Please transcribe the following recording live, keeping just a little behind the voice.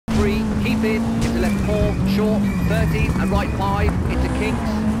in, into left 4, short, 30, and right 5, into kinks,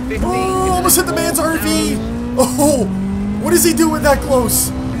 15. Oh, almost hit the man's RV. Oh, what is he doing that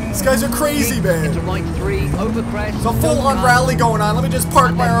close? These guys are crazy, man. Into right 3, over crest. There's a full-on rally going on. Let me just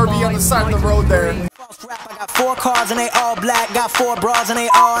park my RV on the side of the road there. I got 4 cars and they all black. Got 4 bras and they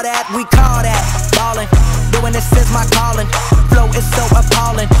all that. We call that ballin'. Doing this is my calling. Flow is so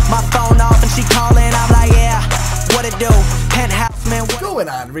appalling. My phone off and she calling. I'm like, yeah, what it do? Penthouse, man. What's going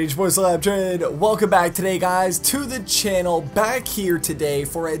on, Reach Boy Slap Train? Welcome back today, guys, to the channel. Back here today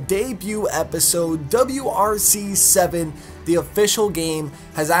for a debut episode. WRC7, the official game,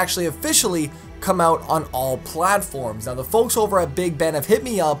 has actually officially come out on all platforms. Now, the folks over at Big Ben have hit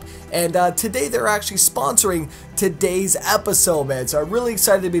me up, and today they're actually sponsoring today's episode, man. So I'm really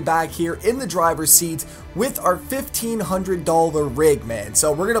excited to be back here in the driver's seat with our $1,500 rig, man.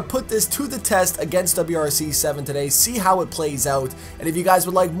 So we're gonna put this to the test against WRC7 today, see how it plays out. And if you guys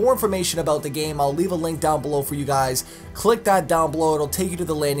would like more information about the game, I'll leave a link down below for you guys. Click that down below. It'll take you to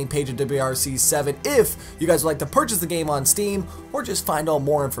the landing page of WRC7 if you guys would like to purchase the game on Steam or just find out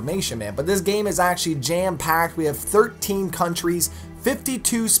more information, man. But this game is actually jam-packed. We have 13 countries,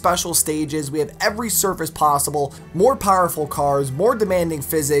 52 special stages. We have every surface possible, more powerful cars, more demanding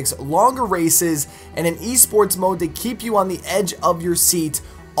physics, longer races, and an esports mode to keep you on the edge of your seat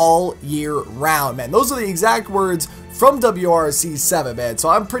all year round, man. Those are the exact words from WRC7, man. So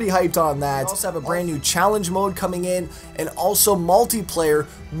I'm pretty hyped on that. We also have a brand new challenge mode coming in, and also multiplayer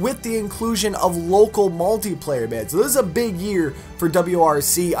with the inclusion of local multiplayer, man. So this is a big year for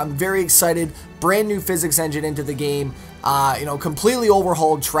WRC. I'm very excited. Brand new physics engine into the game. You know, completely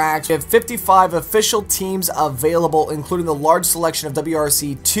overhauled tracks. We have 55 official teams available, including the large selection of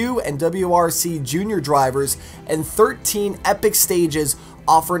WRC2 and WRC junior drivers, and 13 epic stages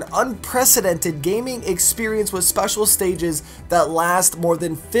offer an unprecedented gaming experience with special stages that last more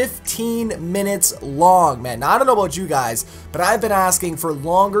than 15 minutes long, man. Now, I don't know about you guys, but I've been asking for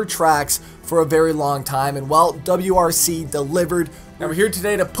longer tracks for a very long time, and well, WRC delivered. Now we're here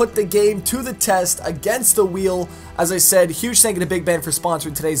today to put the game to the test against the wheel. As I said, huge thank you to Big Ben for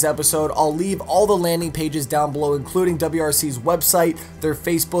sponsoring today's episode. I'll leave all the landing pages down below, including WRC's website, their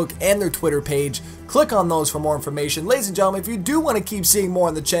Facebook, and their Twitter page. Click on those for more information. Ladies and gentlemen, if you do want to keep seeing more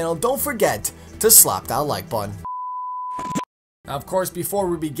on the channel, don't forget to slap that like button. Now, of course, before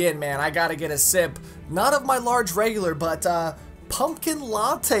we begin, man, I gotta get a sip, not of my large regular, but pumpkin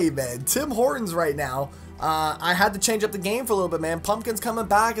latte, man. Tim Hortons right now. I had to change up the game for a little bit, man. Pumpkin's coming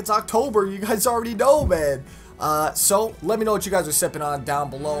back. It's October. You guys already know, man. So let me know what you guys are sipping on down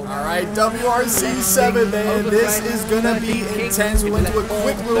below. All right, WRC7, man. This is gonna be intense. We went to a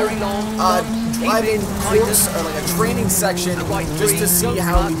quick little driving course, or like a training section, just to see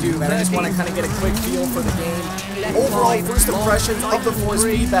how we do, man. I just want to kind of get a quick feel for the game. Overall, first impressions of the force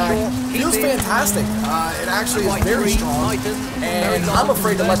feedback feels fantastic. It actually is very strong, and I'm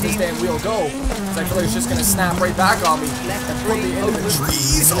afraid to let this damn wheel go, because I feel like it's just gonna snap right back on me and put me into the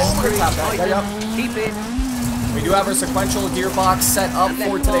trees. Oh, we're gonna tap that guy up. We do have our sequential gearbox set up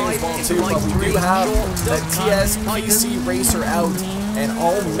for today as well too, but we do have the TS PC Racer out, and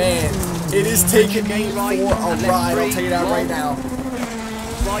oh man, it is taking me for a ride. I'll tell you that right now.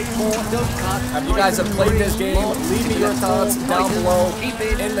 If you guys have played this game, leave me your thoughts down below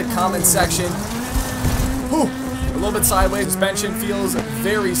in the comment section. Whew, a little bit sideways. Suspension feels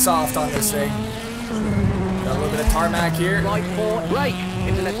very soft on this thing. Got a little bit of tarmac here. Right 4, brake,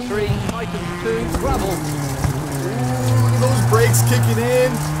 into left 3, item 2, gravel. Those brakes kicking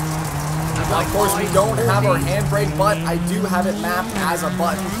in. Now, of course, we don't have our handbrake, but I do have it mapped as a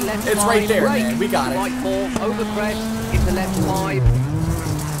button. It's right there, man. We got it. Right 4, over crest, into left 5.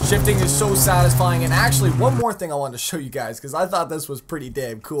 Shifting is so satisfying. And actually, one more thing I wanted to show you guys, because I thought this was pretty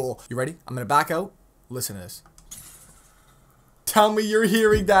damn cool. You ready? I'm going to back out. Listen to this. Tell me you're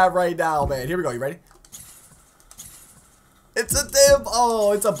hearing that right now, man. Here we go. You ready? It's a damn...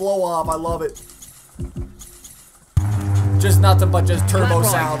 Oh, it's a blow off. I love it. Just nothing but just turbo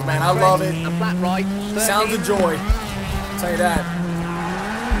sound, man. I love it. Sounds of joy. I'll tell you that.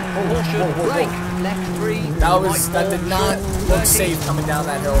 Whoa. That did not look safe coming down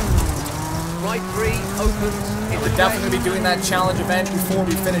that hill. Right 3 opens. We're definitely be doing that challenge event before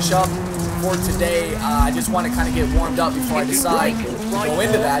we finish up for today. I just want to kind of get warmed up before I decide to go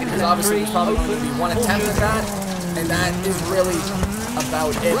into that, because obviously there's probably going to be one attempt at that, and that is really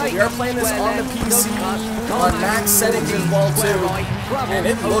about it. We are playing this on the PC, on max settings as well too, and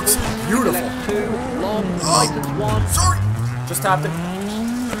it looks beautiful. Oh, sorry! Just tapped it.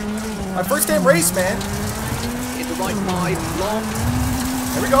 My first damn race, man. In the right 5, long.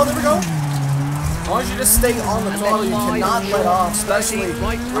 There we go, there we go. As long as you just stay on the throttle, you cannot let off, especially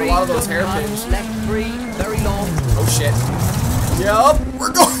a lot of those hairpins. Left 3, very long. Oh shit. Yup,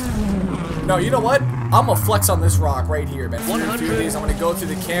 we're going. No, you know what? I'm gonna flex on this rock right here, man. For a few of these, I'm gonna go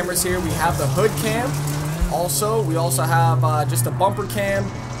through the cameras here. We have the hood cam. We also have just a bumper cam.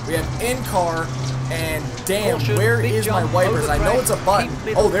 We have in-car. And damn, where is my wipers? I know it's a button.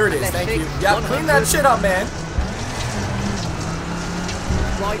 Oh, there it is. Thank you. Yeah, clean that shit up, man.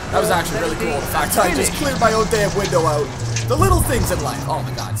 That was actually really cool. In fact, I just cleared my own damn window out. The little things in life. Oh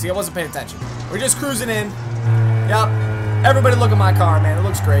my god. See, I wasn't paying attention. We're just cruising in. Yep. Everybody look at my car, man. It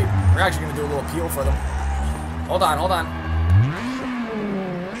looks great. We're actually going to do a little peel for them. Hold on, hold on.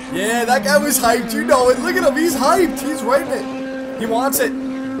 Yeah, that guy was hyped. You know it. Look at him. He's hyped. He's writing it. He wants it.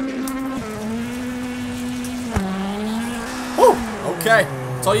 Whew. Okay.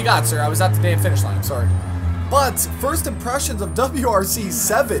 That's all you got, sir. I was at the damn finish line. I'm sorry. But first impressions of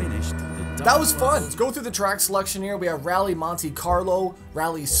WRC7. That was fun. Let's go through the track selection here. We have Rally Monte Carlo,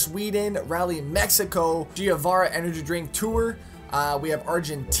 Rally Sweden, Rally Mexico, Giavara Energy Drink Tour. We have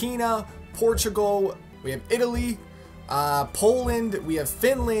Argentina, Portugal, we have Italy, Poland, we have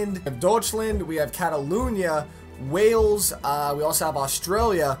Finland, we have Deutschland, we have Catalonia, Wales, we also have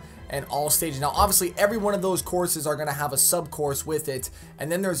Australia, and all stages. Now, obviously, every one of those courses are going to have a sub-course with it.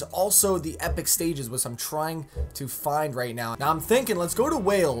 And then there's also the epic stages, which I'm trying to find right now. Now, I'm thinking, let's go to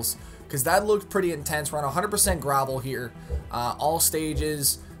Wales, because that looked pretty intense. We're on 100% gravel here. All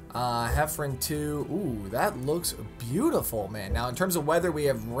stages. Heffron 2. Ooh, that looks beautiful, man. Now, in terms of weather, we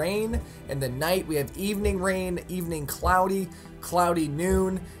have rain in the night. We have evening rain, evening cloudy, cloudy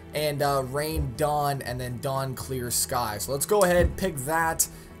noon, and rain dawn, and then dawn clear sky. So let's go ahead, pick that.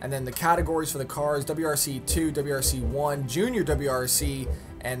 And then the categories for the cars, WRC2, WRC1, Junior WRC,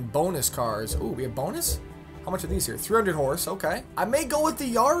 and bonus cars. Ooh, we have bonus? How much are these here? 300 horse, okay. I may go with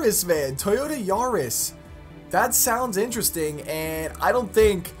the Yaris, man. Toyota Yaris. That sounds interesting, and I don't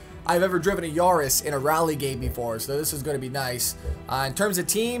think I've ever driven a Yaris in a rally game before, so this is going to be nice. In terms of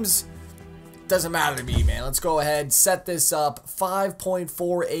teams, doesn't matter to me, man. Let's go ahead, set this up.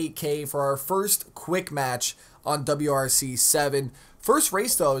 5.48K for our first quick match on WRC7. First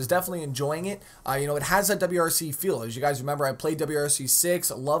race, though, is definitely enjoying it. You know, it has that WRC feel. As you guys remember, I played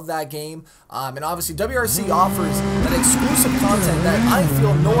WRC6, love that game. And obviously, WRC offers that exclusive content that I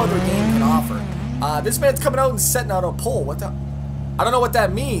feel no other game can offer. This man's coming out and setting out a pole. What the? I don't know what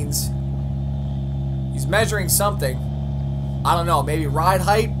that means. He's measuring something. I don't know, maybe ride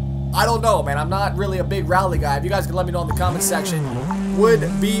height? I don't know, man. I'm not really a big rally guy. If you guys can let me know in the comment section, would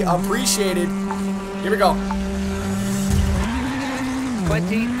be appreciated. Here we go.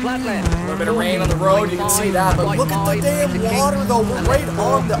 20, flat left. A little bit of rain on the road, you can see that, but look at the damn water though, we're right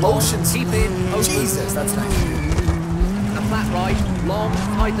on the ocean. Jesus, that's nice. And flat right, long,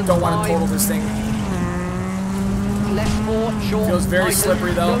 tighten. Don't want to total this thing. Left 4, short. Feels very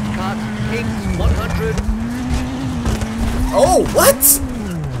slippery though. Don't cut, kicks, 100. Oh, what?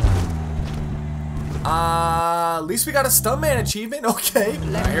 At least we got a stuntman achievement, okay.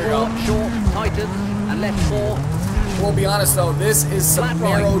 Left Here we 4, go. short, tighten, and left 4. We'll be honest though, this is some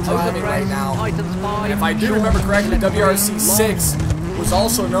narrow driving right now. And if I do remember correctly, WRC6 was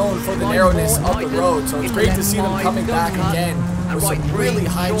also known for the narrowness of the road, so it's great to see them coming back again with some really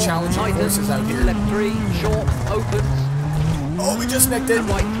high challenging courses out here. Left 3, short, opens. Oh, we just nicked it.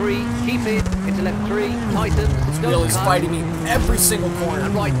 Right 3, keep it, into left 3, tightens. This wheel is fighting me every single corner.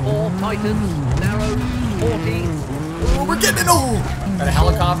 And right 4, tightens, narrows, 40. Oh, we're getting it. Oh, got a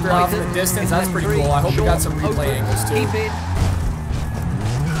helicopter off in the distance. That's pretty cool. I hope we got some replay angles too.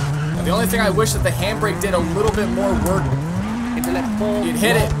 Now, the only thing I wish that the handbrake did a little bit more work. You'd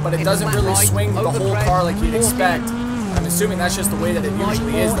hit it, but it doesn't really swing the whole car like you'd expect. I'm assuming that's just the way that it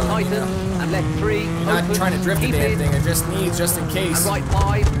usually is, though. You know? You're not trying to drift the damn thing. It just needs just in case. Right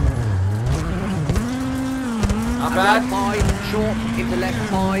 5. Not bad. Right 5, short, into left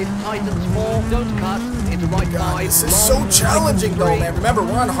 5, tightens 4, don't cut, into right 5. This is so challenging though, man. Remember,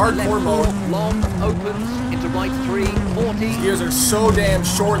 we're on hardcore mode. Long, opens, into right 3, 40. These gears are so damn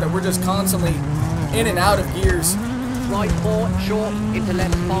short that we're just constantly in and out of gears. Right 4, short, into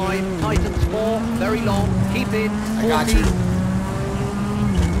left 5, tightens 4, very long, keep it, 40. I got you.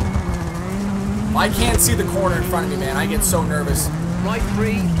 I can't see the corner in front of me, man. I get so nervous. Right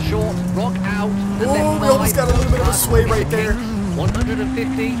 3, short, rock out. Oh, we almost got a little bit of a sway right there.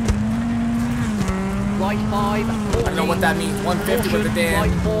 150. Right 5, 40. I don't know what that means. 150 with the damn.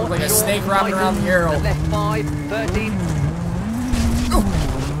 Right 4, like a short, snake wrapping around the arrow. Left 5, 30.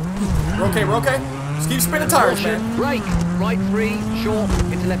 We're okay, we're okay. Just keep spinning tires, man. Brake. Right 3, short,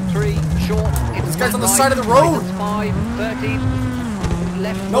 into left 3, short. Into this guy's on the right, side of the road. 5, 30.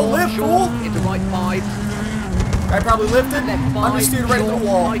 left No 4, lift, short, fool. into right 5. I probably lifted. Left 5, Understeered right into the short,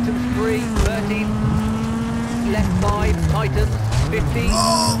 wall. tightens 3, 13. Left 5, tightens 50.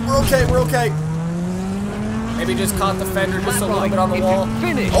 Oh, we're okay, we're okay. Maybe just caught the fender just a little bit on the wall.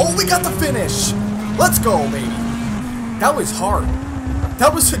 Oh, we got the finish. Let's go, baby. That was hard.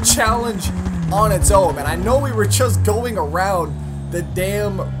 That was a challenge on its own, man. I know we were just going around the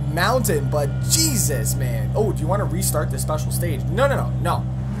damn mountain, but Jesus, man. Oh, do you want to restart this special stage? No.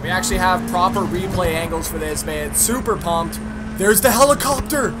 We actually have proper replay angles for this, man. Super pumped. There's the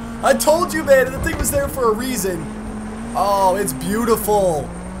helicopter. I told you, man. The thing was there for a reason. Oh, it's beautiful.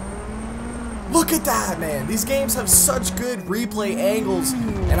 Look at that, man. These games have such good replay angles,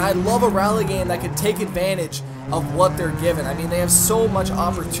 and I love a rally game that can take advantage of what they're given. I mean, they have so much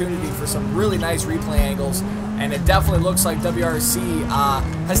opportunity for some really nice replay angles, and it definitely looks like WRC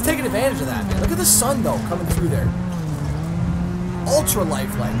has taken advantage of that, man. Look at the sun, though, coming through there. Ultra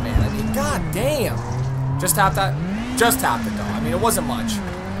lifelike, man. I mean, god damn. Just tapped that. Just tapped it, though. I mean, it wasn't much.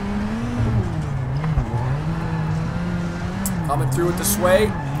 Coming through with the sway.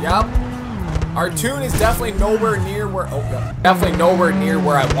 Yep. Our tune is definitely nowhere near where I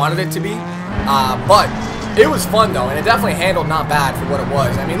wanted it to be, but it was fun though, and it definitely handled not bad for what it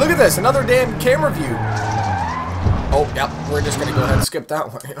was. I mean, look at this, another damn camera view. Oh, yep, we're just gonna go ahead and skip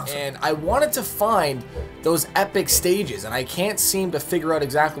that one. And I wanted to find those epic stages, and I can't seem to figure out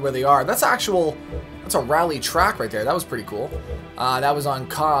exactly where they are. That's a rally track right there. That was pretty cool. That was on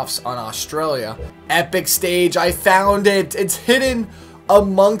Coffs on Australia. Epic stage, I found it. It's hidden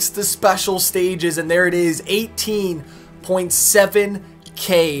amongst the special stages, and there it is,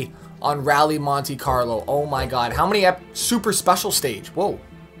 18.7K on Rally Monte Carlo. Oh my god, how many super special stage? Whoa,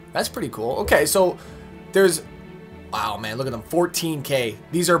 that's pretty cool. Okay, so there's, wow, man, look at them, 14K.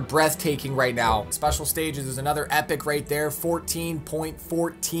 These are breathtaking right now. Special stages, there's another epic right there,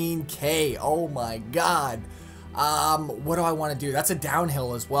 14.14K. Oh my god. What do I want to do? That's a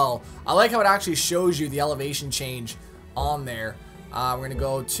downhill as well. I like how it actually shows you the elevation change on there. We're going to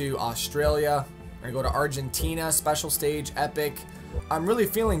go to Australia. We're going to go to Argentina. Special stage, epic. I'm really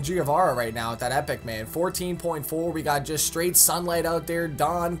feeling Guevara right now at that epic, man. 14.4. We got just straight sunlight out there.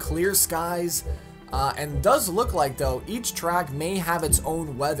 Dawn, clear skies. And does look like, though, each track may have its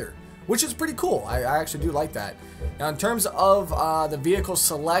own weather, which is pretty cool. I actually do like that. Now, in terms of the vehicle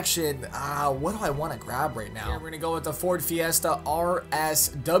selection, what do I want to grab right now? We're going to go with the Ford Fiesta RS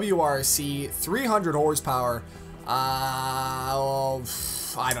WRC, 300 horsepower. I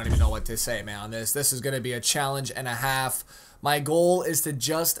don't even know what to say, man, on this. This is going to be a challenge and a half. My goal is to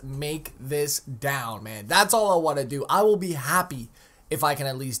just make this down, man. That's all I want to do. I will be happy if I can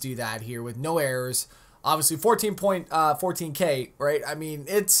at least do that here with no errors. Obviously, 14K, right? I mean,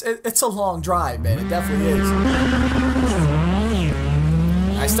 it's a long drive, man. It definitely is.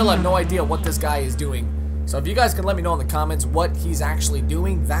 I still have no idea what this guy is doing. So if you guys can let me know in the comments what he's actually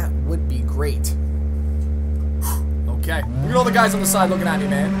doing, that would be great. Okay, look at all the guys on the side looking at me,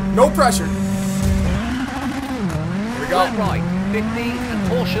 man. No pressure. Here we go. Left right, 50, and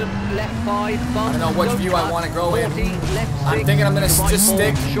caution, left 5, bump, I don't know which view I want to go in. 40, left 6, I'm thinking I'm going to right just 4,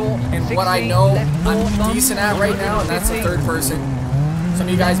 stick short, in 60, what I know left 4, I'm bump, decent at right now, and that's the third person. Some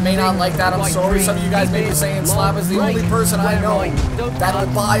of you guys may not like that, I'm sorry. Some of you guys may be saying Slap is the only person I know that will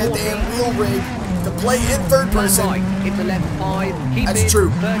buy a damn wheel rig to play in third person. Into left 5, That's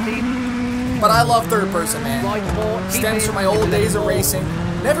true. 30. But I love third person, man. Stems from my old days of racing.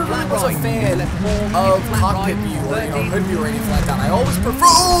 Never really was a fan of cockpit view or hood view or anything like that. I always prefer.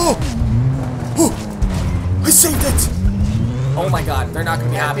 Oh! I saved it! Oh my god, they're not gonna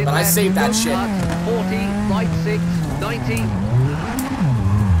be happy, but I saved that shit. 40, right 6, 90.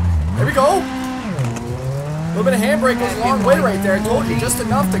 There we go. A little bit of handbrake goes a long way right there. I told you, just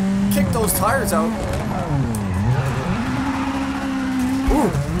enough to kick those tires out.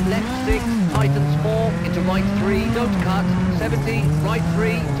 Ooh. Left 6, tightens 4, into right 3, don't cut, 70, right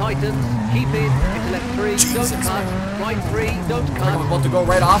 3, tightens, keep in, into left 3, don't cut, right 3, don't cut. I'm about to go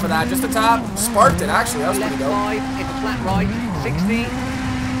right off of that, just a tap. Sparked it, actually, that was pretty dope. Left 5, into flat right, 60,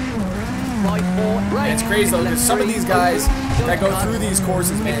 right 4, right. And it's crazy though, because some of these guys that go through these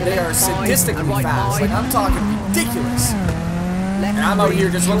courses, man, they are sadistically fast. Like, I'm talking ridiculous. And I'm out here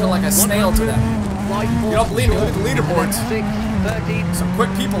just looking like a snail to them. You don't believe me, look at the leaderboards. 13, some quick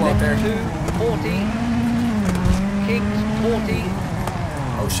people out there. 2, 40, kicks, 40.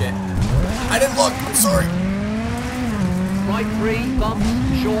 Oh shit. I didn't look, I'm sorry. Right 3, bumps,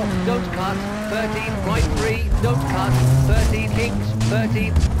 short, don't cut, 13, right 3, don't cut, 13, kicks,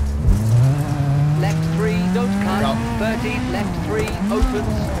 13. Left 3, don't cut, 13, left 3,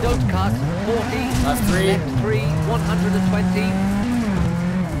 opens, don't cut, 40. Left 3. Left 3, 120.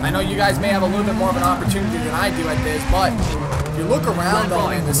 I know you guys may have a little bit more of an opportunity than I do at this, but if you look around though,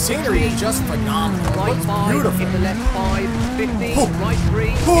 man, the scenery is just phenomenal. It looks beautiful. Into left 5, 50, Oh. right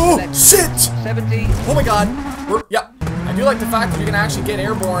 3, Oh, left shit! 70. Oh my god. Yep. I do like the fact that you can actually get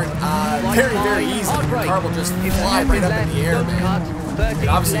airborne very, very easy. The car will just fly right up in the air, man. And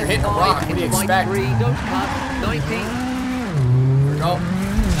obviously you're hitting a rock. What do you expect? There Don't cut, 90. we go.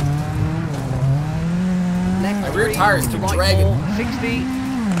 Left My rear 3, tires into keep right dragging. 4, 60.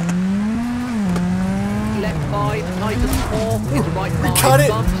 Left 5, tightens 4, into right 5. cut it.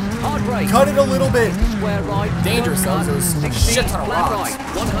 Bumps, hard brake. Cut it a little bit. Square right. Dangerous don't though, cut, there's a 60, shit ton of flat rocks.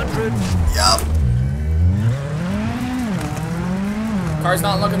 right, 100. Yep. Car's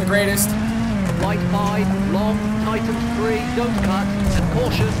not looking the greatest. Right 5, long, tightens 3, don't cut, and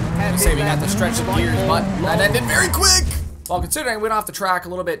caution. I say we got to stretch the gears, but that long. ended very quick. Well, considering we went off the track a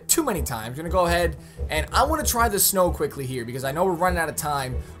little bit too many times, we're gonna go ahead and I want to try the snow quickly here because I know we're running out of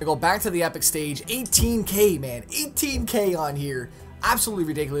time. We go back to the epic stage. 18K, man, 18K on here. Absolutely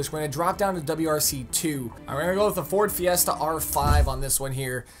ridiculous. We're gonna drop down to WRC2. We're gonna go with the Ford Fiesta R5 on this one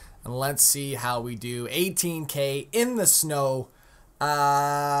here, and let's see how we do. 18K in the snow.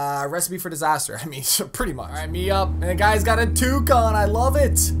 Recipe for disaster. I mean, pretty much. All right, me up, and the guy's got a Toucan. I love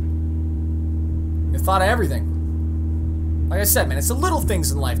it. I thought of everything. Like I said, man, it's the little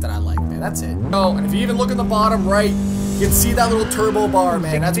things in life that I like, man. That's it. Oh, and if you even look at the bottom right, you can see that little turbo bar,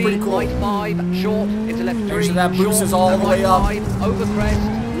 man. That's pretty cool. Right 5, short, into left 3. Make sure that boost is all the way up. 5, over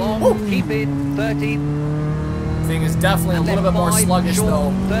crest, long, Woo. keep in, 30. Thing is definitely a little bit more sluggish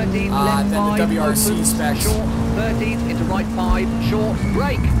though than the WRC specs. Short, 13, into right 5, short,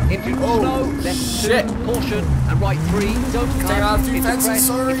 brake, into snow, left shit. 2, caution, and right 3, don't cut, Taking out a few into fences, crest,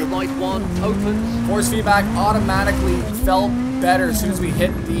 sorry. into right 1, opens. Force feedback automatically felt better as soon as we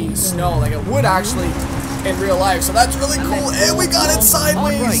hit the snow, like it would actually in real life. So that's really cool, and we got it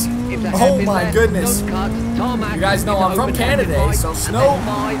sideways. Oh my goodness. You guys know I'm from Canada, so snow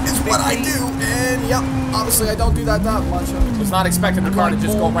is what I do, and yep, obviously I don't do that much. I was not expecting the car to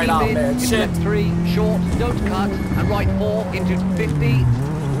just go right out, man. Shit. 3, short, don't cut, and right 4, into 50.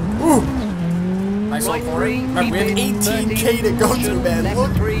 Ooh. Nice Right for 3, it. Remember, we have keep in, 18K to go through, man. left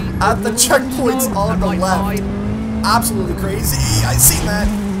Look 3, at the checkpoints snow, on and the right left. 5. Absolutely crazy. I see that.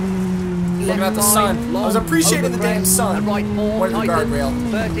 Looking at the sun. I was appreciating the damn sun. And right 4, What is the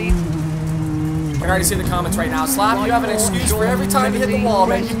guardrail? 13. I can already see the comments right now. Slap, you have an excuse for every time you hit the wall,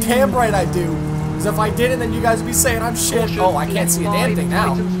 man. You damn right I do. Because if I didn't, then you guys would be saying I'm shit. Oh, I can't see a damn thing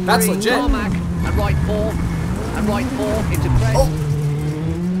now. That's legit. Tarmac, and right 4, and right 4 into crest. Oh.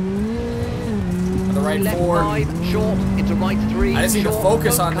 On the right Left 4. 5, short, into right 3. I just need to short,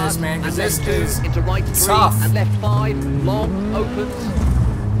 focus don't on this, cut, man, because and this left 2, is into right 3, tough. and left 5, long, opens.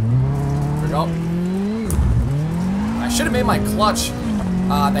 There we go. I should have made my clutch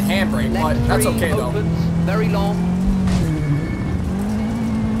the handbrake, but that's okay though. Opens, very long.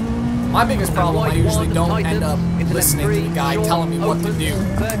 My biggest problem, I usually don't tightens, end up into listening left to the 3, guy short, telling me what to opens, do.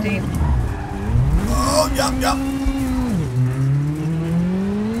 13. Oh, yep.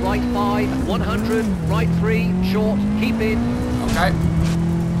 Right 5, 100, right 3, short, keep in, Okay.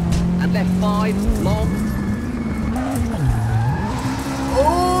 and left 5, long.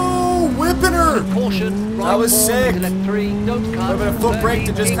 Oh, whipping her! Caution, right That was 4, sick. into left 3, don't cut. A little bit of foot brake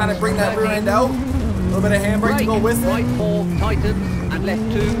to just kind of bring that rear end out. A little bit of handbrake to go with Right it. 4, tightens, and left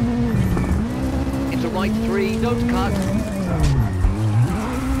 2, into right 3, don't cut.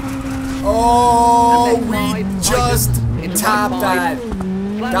 Oh, And we left 5, just tightens, into tapped right 5, that.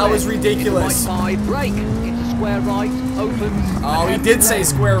 flat That was left, ridiculous. Into right 5, brake, into square right, opens. Oh, he and did say left,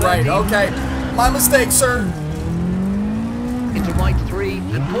 square right. 13, Okay. My mistake, sir. Into right 3,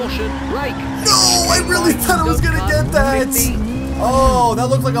 and caution, brake. No, I really thought I was Don't gonna cut, get that. 50, Oh, that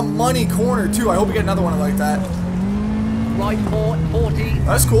looked like a money corner too. I hope we get another one like that. right 4, 40,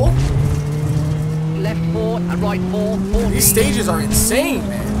 That's cool. left 4, and right 4, 40. These stages are insane,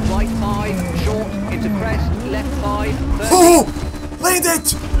 man. Right 5, short, into crest, left 5, 30. Oh, land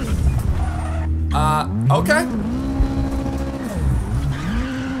it. Okay.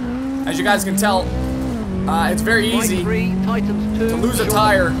 As you guys can tell, it's very easy Right 3, tightens 2, to lose a short,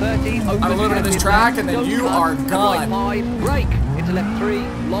 tire 30, on a little bit of this track, and then you are gone. Right 5, brake, into left 3,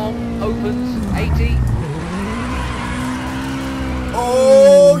 long, opens, 80.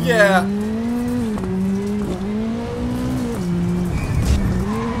 Oh, yeah.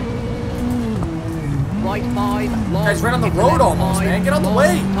 Right 5, long. Guys, right on the into road left almost, 5, man. Get out the long,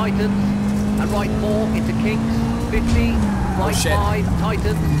 way. Tightens, and right 4, into kinks, 50. Right shit. 5,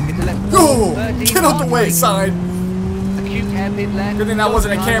 tightens, into left 4, Oh, 30. get out the way, brake, sign. acute hairpin left. Good thing that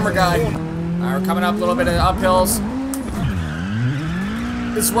wasn't a don't camera cut, guy. All right, we're coming up a little bit of uphills.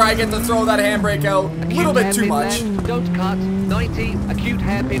 This is where I get to throw that handbrake out a little bit too much. Left, don't cut. 90. Acute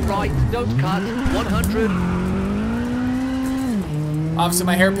hairpin right. Don't cut. 100. Obviously,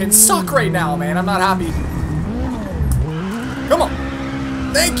 my hairpins suck right now, man. I'm not happy. Come on.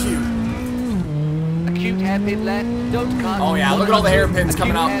 Thank you. Acute hairpin left. Don't cut. Oh yeah, look at all the hairpins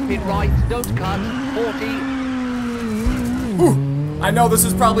coming out. Hairpin right. Don't cut. 40. Whew. I know this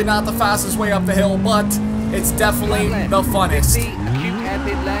is probably not the fastest way up the hill, but it's definitely the funnest. 50. Acute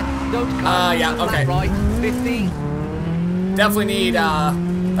hairpin left. Don't cut. Yeah, okay. Right. 50. Definitely need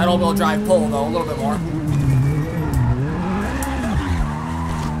that all-wheel drive pull though, a little bit more.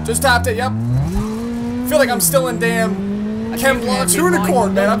 Just tapped it, yep. Feel like I'm still in damn Chemlock's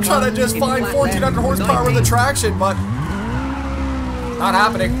Unicorn, man. I'm trying to just find 1,400 horsepower with the traction, but not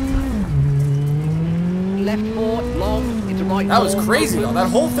happening. Left 4, long, into right. That was crazy though,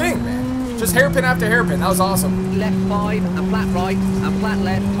 that whole thing, man. Just hairpin after hairpin, that was awesome. Left 5, and flat right, and flat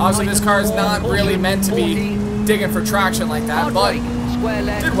left. Obviously this car is not really meant to be digging for traction like that, but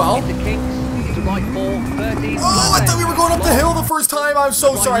did well. Right 4, 30, oh, I thought we were going up the hill the first time. I'm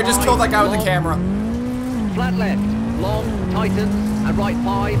so sorry. I just killed that guy with the camera. Flat left, long, tightens, and right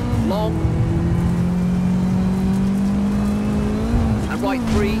 5, long. And right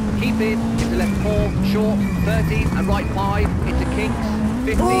 3, keep in, into left 4, short, 30, and right 5, into kinks,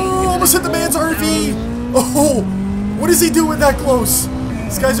 50. Oh, almost hit the man's RV. Oh, what does he do with that close?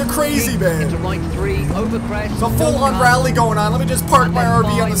 These guys are crazy, man. Into right 3, over crest. It's a full-on rally going on. Let me just park my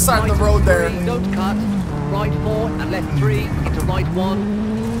RV on the side of the road there. Don't cut. Right 4 and left 3 into right 1.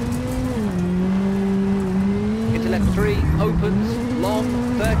 Into left 3, opens, long,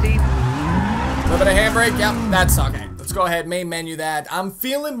 30. A little bit of handbrake. Yep, that's okay. Let's go ahead, main menu that. I'm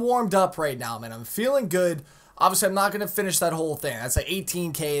feeling warmed up right now, man. I'm feeling good. Obviously, I'm not going to finish that whole thing. That's like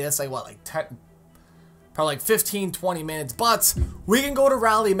 18K. That's like, what, like 10... Probably like 15, 20 minutes, but we can go to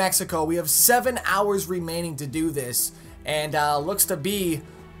Rally Mexico. We have 7 hours remaining to do this, and looks to be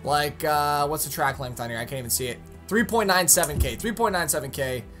like, what's the track length on here? I can't even see it. 3.97K,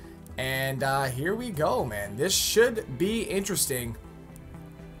 3.97K, and here we go, man. This should be interesting.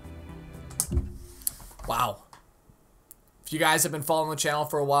 Wow. If you guys have been following the channel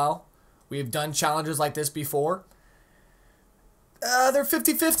for a while, we have done challenges like this before. They're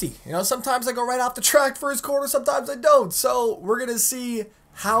 50-50. You know, sometimes I go right off the track first quarter, sometimes I don't. So we're going to see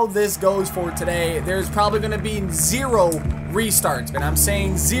how this goes for today. There's probably going to be 0 restarts, and I'm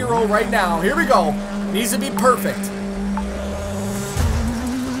saying 0 right now. Here we go. Needs to be perfect.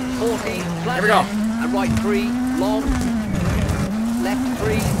 40, flat here we go. And right 3, long. Left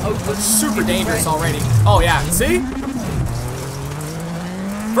 3, open. Super dangerous already. Oh, yeah. See?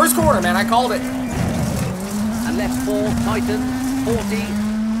 First quarter, man. I called it. And left 4, tighten. 40.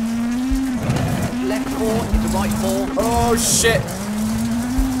 Left 4 into right 4. Oh shit.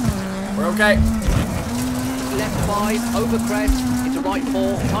 We're okay. Left 5 over crest into right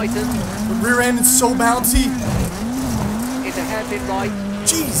 4. Tighten. The rear end is so bouncy. Into hairpin right.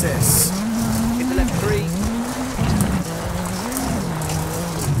 Jesus. Into left 3.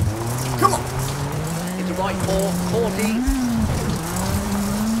 Come on. Into right 4. 40.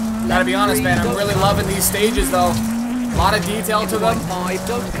 Gotta be honest, man. I'm really loving these stages though. A lot of detail to them. Right 5,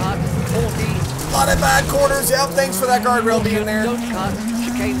 don't cut. 40. A lot of bad corners. Yep, thanks for that guardrail being there. Don't cut.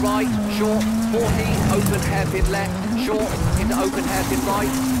 Chicane right, short, 40. Open hairpin left, short, into open hairpin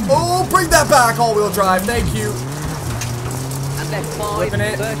right. Oh, bring that back, all-wheel drive. Thank you. And left 5, Flipping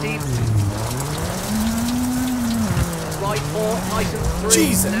it. 30. Right 4, tighten 3.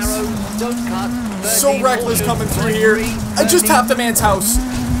 Jesus. Narrow, don't cut. 30, So reckless coming through here. 3, I just tapped the man's house.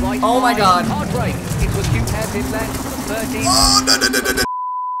 Right Oh my god. Handbrake into acute hairpin left, 30. Oh, no.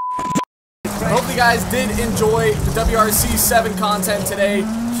 I hope you guys did enjoy the WRC7 content today.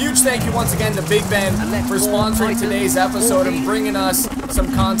 Huge thank you once again to Big Ben for sponsoring today's episode and bringing us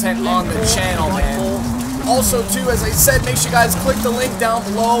some content on the channel, man. Also, too, as I said, make sure you guys click the link down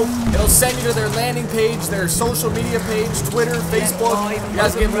below. It'll send you to their landing page, their social media page, Twitter, Facebook. You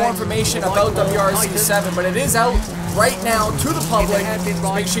guys get more information about WRC7, but it is out right now to the public.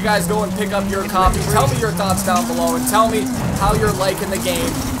 So make sure you guys go and pick up your copy. Tell me your thoughts down below and tell me how you're liking the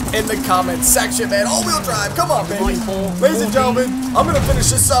game in the comments section, man. All-wheel drive, come on, baby. Ladies and gentlemen, I'm going to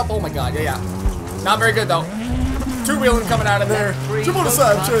finish this up. Oh, my God, yeah. Not very good, though. Two-wheeling coming out of there. Jump on the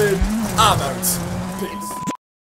SLAP train. I'm out.